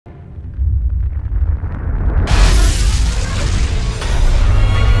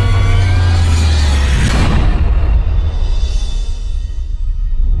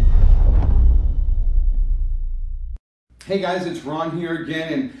Hey guys, it's Ron here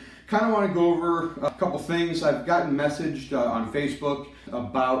again, and kind of want to go over a couple things. I've gotten messaged on Facebook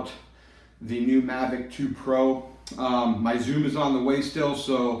about the new Mavic 2 Pro. My Zoom is on the way still,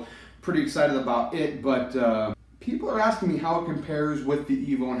 so pretty excited about it, but people are asking me how it compares with the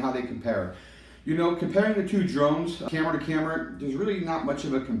Evo and how they compare. You know, comparing the two drones, camera to camera, there's really not much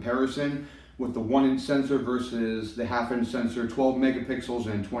of a comparison with the 1-inch sensor versus the half-inch sensor, 12 megapixels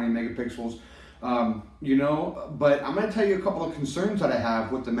and 20 megapixels. You know, but I'm going to tell you a couple of concerns that I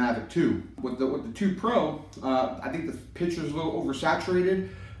have with the Mavic 2. With the 2 Pro, I think the picture is a little oversaturated.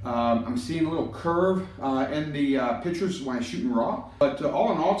 I'm seeing a little curve in the pictures when I shoot in RAW. But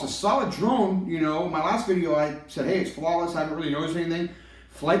all in all, it's a solid drone. You know, my last video I said, hey, it's flawless. I haven't really noticed anything.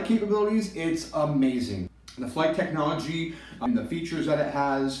 Flight capabilities, it's amazing. The flight technology, the features that it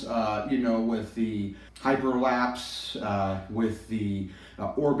has, you know, with the HyperLapse, with the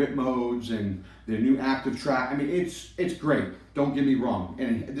orbit modes and the new ActiveTrack. I mean, it's great. Don't get me wrong.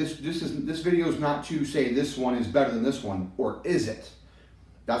 And this video is not to say this one is better than this one, or is it?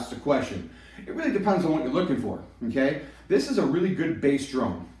 That's the question. It really depends on what you're looking for. Okay, this is a really good base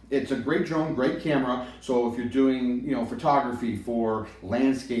drone. It's a great drone, great camera. So if you're doing, you know, photography for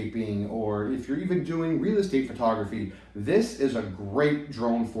landscaping, or if you're even doing real estate photography, this is a great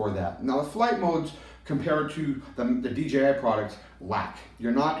drone for that. Now the flight modes compared to the DJI products lack.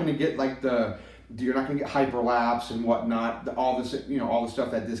 You're not going to get like you're not going to get HyperLapse and whatnot, all this, you know, all the stuff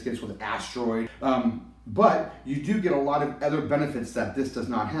that this gets with Asteroid. But you do get a lot of other benefits that this does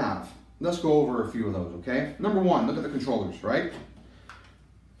not have. Let's go over a few of those, okay? Number one, look at the controllers, right?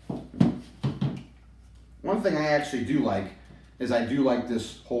 One thing I actually do like is I do like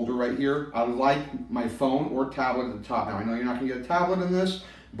this holder right here. I like my phone or tablet at the top. Now I know you're not going to get a tablet in this,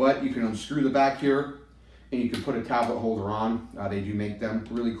 but you can unscrew the back here and you can put a tablet holder on. They do make them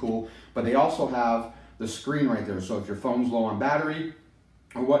really cool, but they also have the screen right there. So if your phone's low on battery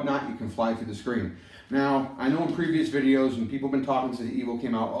or whatnot, you can fly through the screen. Now, I know in previous videos, and people have been talking since the Evo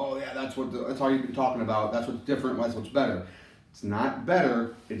came out, oh yeah, that's all you've been talking about. That's what's different, that's what's better. It's not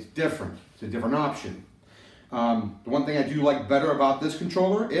better, it's different. It's a different option. The one thing I do like better about this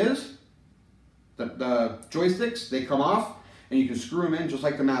controller is the joysticks, they come off and you can screw them in just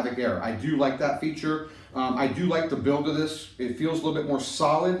like the Mavic Air. I do like that feature. I do like the build of this. It feels a little bit more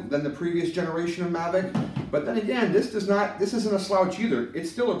solid than the previous generation of Mavic. But then again, this isn't a slouch either. It's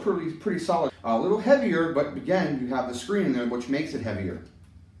still a pretty solid. A little heavier, but again, you have the screen in there, which makes it heavier.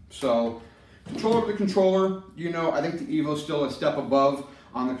 So, controller to controller, you know, I think the Evo is still a step above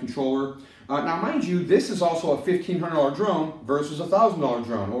on the controller. Now, mind you, this is also a $1,500 drone versus a $1,000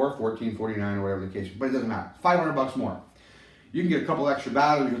 drone, or $1,449 or whatever the case, but it doesn't matter. 500 bucks more. You can get a couple extra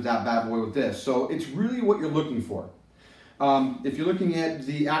batteries with that bad boy with this. So it's really what you're looking for. If you're looking at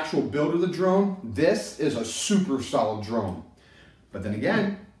the actual build of the drone, this is a super solid drone. But then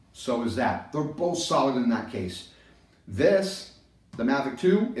again, so is that. They're both solid in that case. This, the Mavic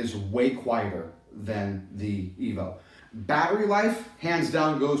 2, is way quieter than the Evo. Battery life, hands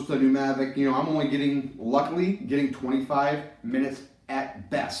down, goes to the new Mavic. You know, I'm only luckily getting 25 minutes at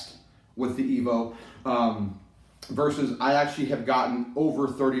best with the Evo. Versus I actually have gotten over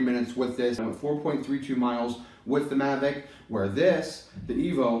 30 minutes with this. I'm at 4.32 miles with the Mavic, where this, the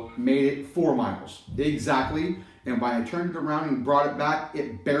Evo, made it 4 miles. Exactly. And when I turned it around and brought it back,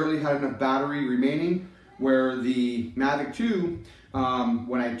 it barely had enough battery remaining, where the Mavic 2,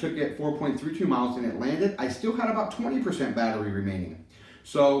 when I took it 4.32 miles and it landed, I still had about 20% battery remaining.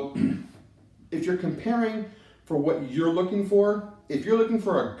 So if you're comparing for what you're looking for, if you're looking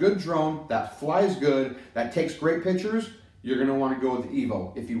for a good drone that flies good, that takes great pictures, you're going to want to go with the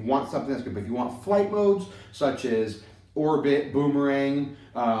Evo. If you want something that's good, but if you want flight modes such as orbit, boomerang,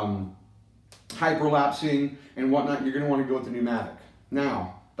 hyperlapsing, and whatnot, you're going to want to go with the new Mavic.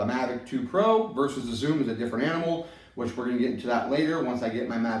 Now, the Mavic 2 Pro versus the Zoom is a different animal, which we're going to get into that later once I get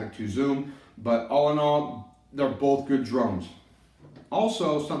my Mavic 2 Zoom. But all in all, they're both good drones.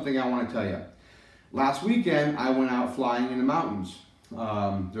 Also, something I want to tell you. Last weekend, I went out flying in the mountains.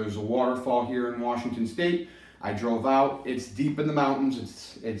 There's a waterfall here in Washington State. I drove out. It's deep in the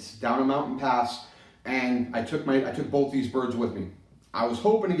mountains. It's down a mountain pass, and I took both these birds with me. I was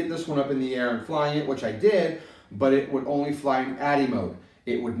hoping to get this one up in the air and flying it, which I did, but it would only fly in ADI mode.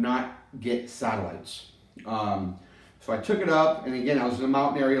 It would not get satellites. So I took it up, and again, I was in a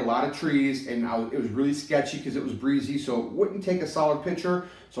mountain area, a lot of trees, and it was really sketchy because it was breezy, so it wouldn't take a solid picture.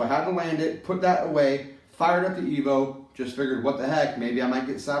 So I had to land it, put that away, fired up the Evo, just figured, what the heck, maybe I might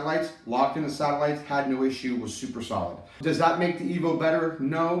get satellites. Locked in the satellites, had no issue, was super solid. Does that make the Evo better?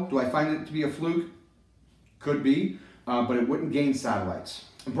 No. Do I find it to be a fluke? Could be, but it wouldn't gain satellites.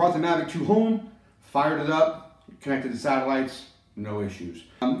 I brought the Mavic 2 home, fired it up, connected to satellites, no issues.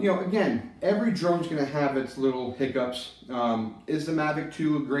 Again, every drone's gonna have its little hiccups. Is the Mavic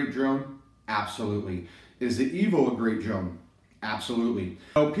 2 a great drone? Absolutely. Is the Evo a great drone? Absolutely.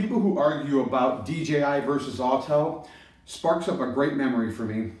 People who argue about DJI versus Autel sparks up a great memory for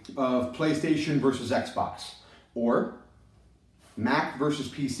me of PlayStation versus Xbox, or Mac versus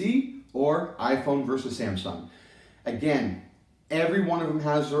PC, or iPhone versus Samsung. Again, every one of them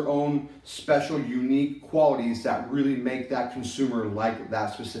has their own special, unique qualities that really make that consumer like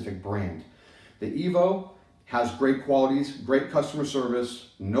that specific brand. The Evo has great qualities, great customer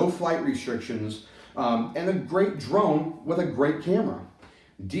service, no flight restrictions, and a great drone with a great camera.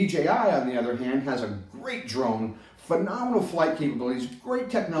 DJI, on the other hand, has a great drone, phenomenal flight capabilities, great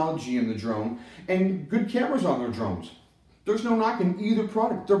technology in the drone, and good cameras on their drones. There's no knock in either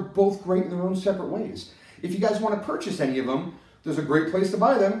product. They're both great in their own separate ways. If you guys want to purchase any of them, there's a great place to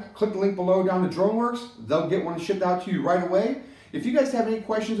buy them. Click the link below down to DroneWorks. They'll get one shipped out to you right away. If you guys have any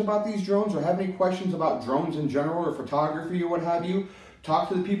questions about these drones or have any questions about drones in general or photography or what have you, talk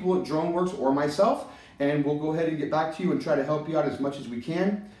to the people at DroneWorks or myself, and we'll go ahead and get back to you and try to help you out as much as we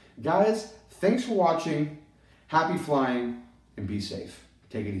can. Guys, thanks for watching. Happy flying and be safe.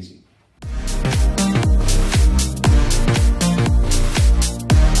 Take it easy.